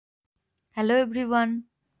Hello everyone.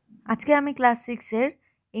 আজকে আমি class সিক্সের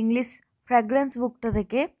ইংলিশ ফ্র্যাগ্রেন্স বুকটা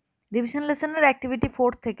থেকে রিভিশন লেসনের অ্যাক্টিভিটি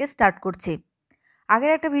 4 থেকে স্টার্ট করছি।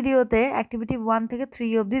 আগের একটা ভিডিওতে অ্যাক্টিভিটি 1 থেকে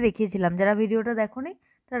 3 অবধি দেখিয়েছিলাম। যারা ভিডিওটা দেখোনি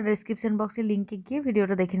তারা ডেসক্রিপশন বক্সে লিঙ্কে গিয়ে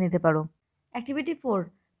ভিডিওটা দেখে নিতে পারো। Activity 4,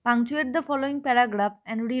 punctuate the following paragraph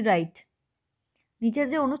and rewrite. নিচের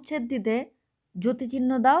যে অনুচ্ছেদটিতে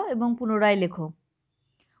জ্যোতিচিহ্ন দাও এবং পুনরায় লেখো।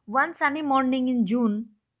 One sunny morning in June,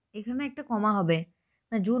 এখানে একটা কমা হবে,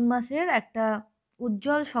 জুন মাসের একটা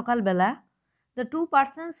উজ্জ্বল সকালবেলা। The two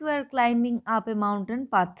persons war climbing up a mountain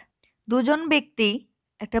path, দুজন ব্যক্তি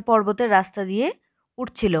একটা পর্বতের রাস্তা দিয়ে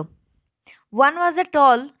উঠছিল। One was A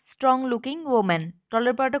ton strong looking woman,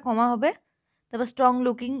 টলের পর একটা কমা হবে, তারপর স্ট্রং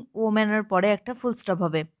লুকিং ওম্যানের পরে একটা ফুল স্টপ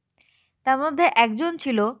হবে। তার মধ্যে একজন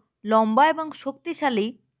ছিল লম্বা এবং শক্তিশালী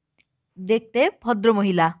দেখতে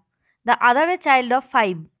ভদ্রমহিলা। The other a child of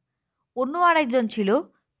 5, অন্য আরেকজন ছিল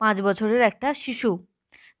 5 বছরের একটা শিশু।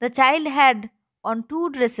 The child had on 2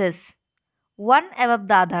 dresses, one above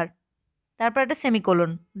the other, তারপর একটা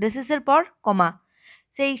সেমিকোলন, ড্রেসেসের পর কমা।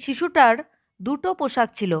 সেই শিশুটার দুটো পোশাক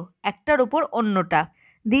ছিল, একটার উপর অন্যটা।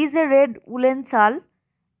 দিজ এ রেড উলেন শাল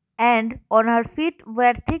and on her fit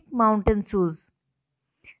war thick mountain shoes,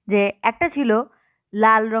 যে একটা ছিল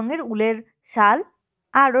লাল রঙের উলের শাল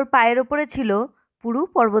আর ওর পায়ের ওপরে ছিল পুরু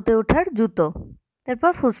পর্বতে ওঠার জুতো।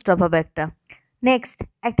 তারপর ফুল স্টপ হবে একটা। Next,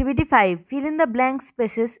 activity 5, fill in the blank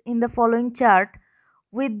spaces in the following chart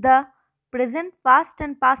with the present, past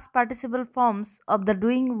and past participle forms of the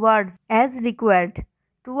doing words as required.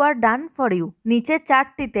 Two are done for you. নিচের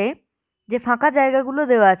চার্টটিতে যে ফাঁকা জায়গাগুলো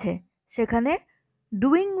দেওয়া আছে সেখানে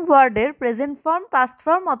doing ওয়ার্ডের present form, past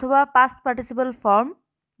form অথবা past participle form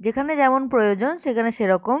যেখানে যেমন প্রয়োজন সেখানে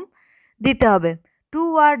সেরকম দিতে হবে। Two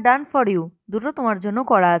R done for you, দুটো তোমার জন্য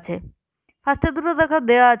করা আছে। ফার্স্টে দুটো দেখা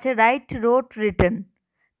দেওয়া আছে রাইট, রোট, রিটেন,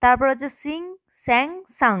 তারপর আছে সিং, স্যাং,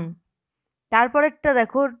 সাং। তারপরেরটা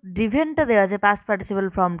দেখো ড্রিভেনটা দেওয়া আছে পাস্ট পার্টিসিপল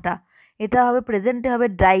ফর্মটা, এটা হবে প্রেজেন্টে হবে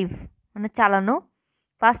ড্রাইভ মানে চালানো,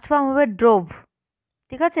 পাস্ট ফর্ম হবে ড্রোভ।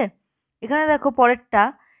 ঠিক আছে, এখানে দেখো পরেরটা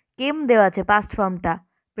কেম দেওয়া আছে পাস্ট ফর্মটা,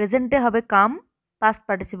 প্রেজেন্টে হবে কাম, পাস্ট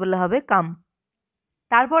পার্টিসিপলে হবে কাম।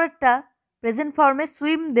 তারপরেরটা প্রেজেন্ট ফর্মে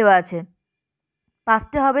সুইম দেওয়া আছে,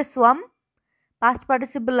 পাস্টে হবে সোয়াম, পাস্ট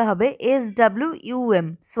পার্টিসিপলে হবে SWUM,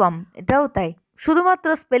 সোয়াম, এটাও তাই। শুধুমাত্র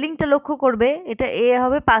স্পেলিংটা লক্ষ্য করবে, এটা এ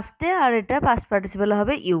হবে পাস্টে আর এটা পাস্ট পার্টিসিপলে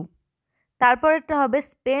হবে ইউ। তারপরেরটা হবে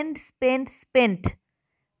স্পেন্ড, স্পেন্ট, স্পেন্ট,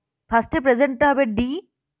 ফার্স্টে প্রেজেন্টটা হবে ডি,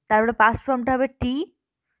 তারপরে পাস্ট ফর্মটা হবে টি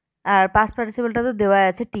আর পাস্ট পার্টিসিপলটা তো দেওয়া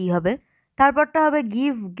আছে টি হবে। তারপরটা হবে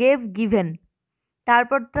গিভ, গেভ, গিভেন।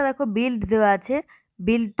 তারপরটা দেখো বিল্ড দেওয়া আছে,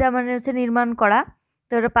 বিল্ডটা মানে হচ্ছে নির্মাণ করা,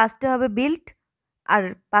 তো এটা পাস্টে হবে বিল্ড আর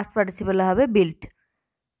পাস্ট পার্টিসিপলে হবে বিল্ড।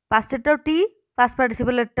 পাস্টেরটাও টি, পাস্ট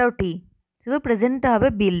পার্টিসিপলেরটাও টি, শুধু প্রেজেন্টটা হবে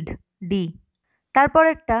বিল্ড, ডি।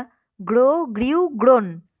 তারপরেরটা গ্রো, গ্রিউ, গ্রোন,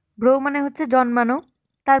 গ্রো মানে হচ্ছে জন্মানো,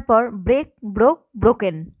 তারপর ব্রেক, ব্রোক,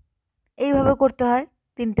 ব্রোকেন, এইভাবে করতে হয়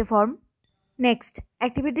তিনটে form. Next,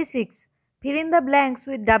 activity 6, fill in the blanks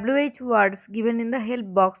with WH words given in the help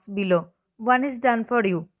box below. One is done for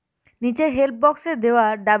you. নিচের হেল্প বক্সে দেওয়া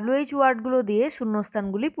WH ওয়ার্ডগুলো দিয়ে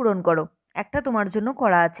শূন্যস্থানগুলি পূরণ করো, একটা তোমার জন্য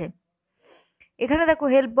করা আছে। এখানে দেখো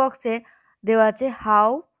হেল্প বক্সে দেওয়া আছে হাউ,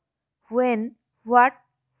 হোয়েন, হোয়াট,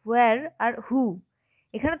 হোয়ার আর হু।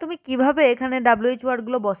 এখানে তুমি কিভাবে এখানে WH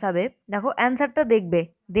ওয়ার্ডগুলো বসাবে দেখো, অ্যান্সারটা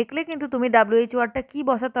দেখলে কিন্তু তুমি WH ওয়ার্ডটা কী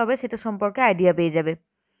বসাতে হবে সেটা সম্পর্কে আইডিয়া পেয়ে যাবে।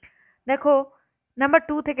 দেখো নাম্বার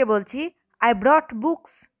 2 থেকে বলছি, I brought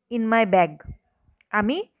books in my bag,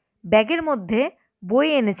 আমি ব্যাগের মধ্যে বই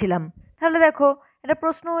এনেছিলাম। তাহলে দেখো এটা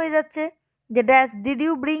প্রশ্ন হয়ে যাচ্ছে যে dash did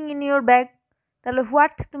you bring in your bag, তাহলে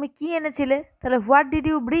হোয়াট, তুমি কি এনেছিলে, তাহলে what did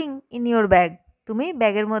you bring in your bag, তুমি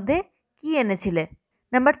ব্যাগের মধ্যে কি এনেছিলে।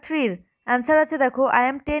 নাম্বার 3-র অ্যান্সার আছে দেখো, আই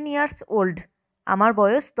অ্যাম 10 ইয়ার্স ওল্ড, আমার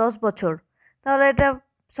বয়স 10 বছর, তাহলে এটা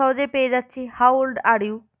সহজেই পেয়ে যাচ্ছি, হাউ ওল্ড আর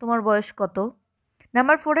ইউ, তোমার বয়স কত।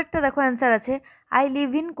 নাম্বার 4-এরটা দেখো অ্যান্সার আছে, আই লিভ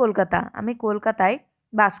ইন কলকাতা, আমি কলকাতায়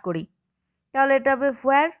বাস করি, তাহলে এটা হবে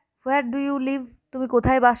হোয়ার, হোয়ার ডু ইউ লিভ, তুমি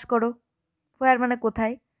কোথায় বাস করো, হোয়ার মানে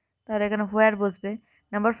কোথায়, তাহলে এখানে হোয়ার বসবে।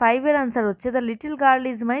 নাম্বার 5-এর অ্যান্সার হচ্ছে the little girl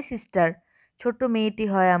is my sister, ছোট্ট মেয়েটি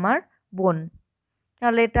হয় আমার বোন,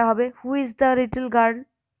 তাহলে এটা হবে who is the little girl,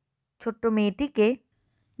 ছোট্ট মেয়েটি কে।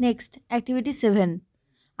 Next, activity 7,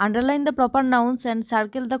 underline the proper nouns and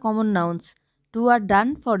circle the common nouns, two R done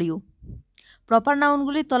for you. Proper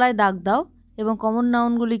নাউনগুলির তলায় দাগ দাও এবং কমন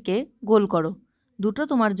নাউনগুলিকে গোল করো, দুটো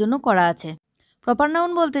তোমার জন্য করা আছে। প্রপার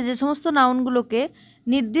নাউন বলতে যে সমস্ত নাউনগুলোকে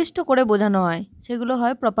নির্দিষ্ট করে বোঝানো হয় সেগুলো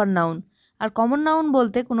হয় প্রপার নাউন, আর কমন নাউন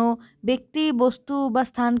বলতে কোনো ব্যক্তি, বস্তু বা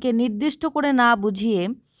স্থানকে নির্দিষ্ট করে না বুঝিয়ে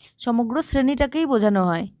সমগ্র শ্রেণীটাকেই বোঝানো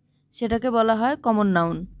হয়, সেটাকে বলা হয় কমন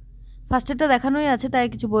নাউন। ফার্স্টেরটা দেখানোই আছে তাই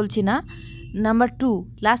কিছু বলছি না। Number 2,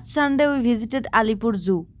 last Sunday we visited Alipur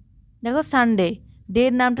জু। দেখো সানডে,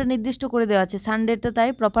 ডের নামটা নির্দিষ্ট করে দেওয়া আছে, সানডেটা তাই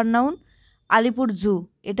প্রপার নাউন। আলিপুর জু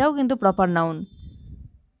এটাও কিন্তু proper noun.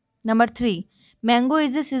 Number 3, mango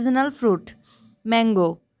is a seasonal fruit. Mango,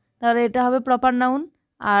 তাহলে এটা হবে প্রপার নাউন,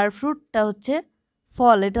 আর ফ্রুটটা হচ্ছে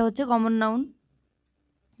ফল, এটা হচ্ছে common noun.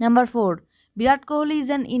 Number 4, Virat Kohli is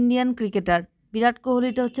an Indian cricketer. বিরাট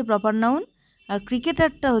কোহলিটা হচ্ছে প্রপার নাউন, আর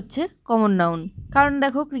ক্রিকেটারটা হচ্ছে কমন নাউন। কারণ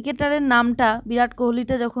দেখো ক্রিকেটারের নামটা বিরাট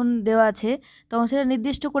কোহলিটা যখন দেওয়া আছে তখন সেটা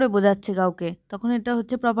নির্দিষ্ট করে বোঝাচ্ছে কাউকে, তখন এটা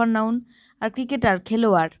হচ্ছে প্রপার নাউন। আর ক্রিকেটার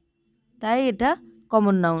খেলোয়াড়, তাই এটা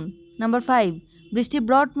কমন নাউন। নাম্বার 5, বৃষ্টি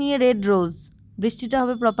ব্রট মি এ রেড রোজ। বৃষ্টিটা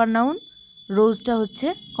হবে প্রপার নাউন, রোজটা হচ্ছে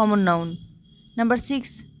common noun. Number 6,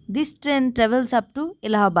 this train travels up to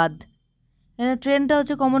Allahabad. এখানে ট্রেনটা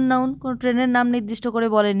হচ্ছে কমন নাউন, কোনো ট্রেনের নাম নির্দিষ্ট করে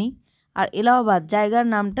বলেনি। আর এলাহাবাদ জায়গার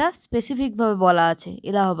নামটা স্পেসিফিকভাবে বলা আছে,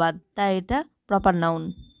 এলাহাবাদ, তাই এটা proper noun.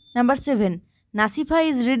 Number 7, Nasifa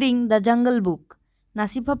is reading the jungle book.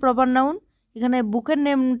 Nasifa proper noun, এখানে বুকের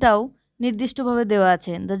নেমটাও নির্দিষ্টভাবে দেওয়া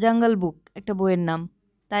আছে, দ্য জাঙ্গল বুক একটা বইয়ের নাম,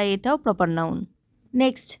 তাই এটাও proper noun.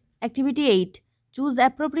 Next, activity 8, choose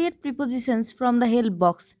appropriate prepositions from the help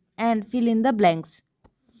box and fill in the blanks.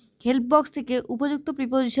 Help box থেকে উপযুক্ত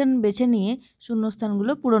প্রিপোজিশন বেছে নিয়ে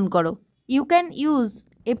শূন্যস্থানগুলো পূরণ করো। You can use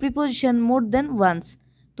a preposition more than once.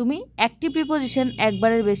 তুমি একটি প্রিপোজিশন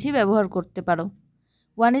একবারের বেশি ব্যবহার করতে পারো।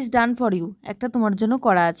 One is done for you, একটা তোমার জন্য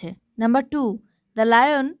করা আছে। Number 2, the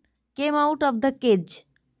lion came out of the cage.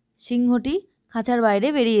 সিংহটি খাঁচার বাইরে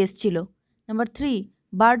বেরিয়ে এসেছিল। Number 3,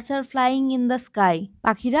 birds are flying in the sky.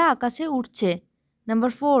 পাখিরা আকাশে উঠছে।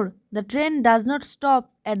 Number 4, the train does not stop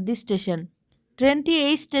at this station. ট্রেনটি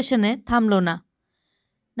এই স্টেশনে থামলো না।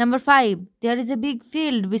 Number 5, there is a big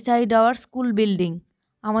field beside our school building.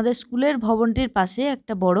 আমাদের স্কুলের ভবনটির পাশে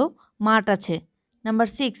একটা বড় মাঠ আছে। Number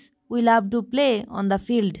 6, we love to play on the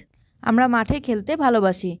field. আমরা মাঠে খেলতে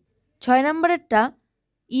ভালোবাসি। 6 নম্বরেরটা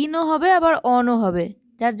ইনও হবে আবার অনও হবে,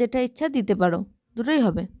 যার যেটা ইচ্ছা দিতে পারো, দুটোই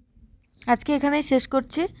হবে। আজকে এখানেই শেষ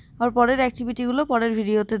করছি, আর পরের অ্যাক্টিভিটিগুলো পরের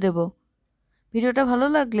ভিডিওতে দেব। ভিডিওটা ভালো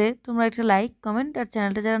লাগলে তোমরা একটা লাইক, কমেন্ট আর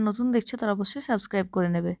চ্যানেলটা যারা নতুন দেখছো তারা অবশ্যই সাবস্ক্রাইব করে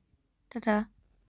নেবে। টাটা।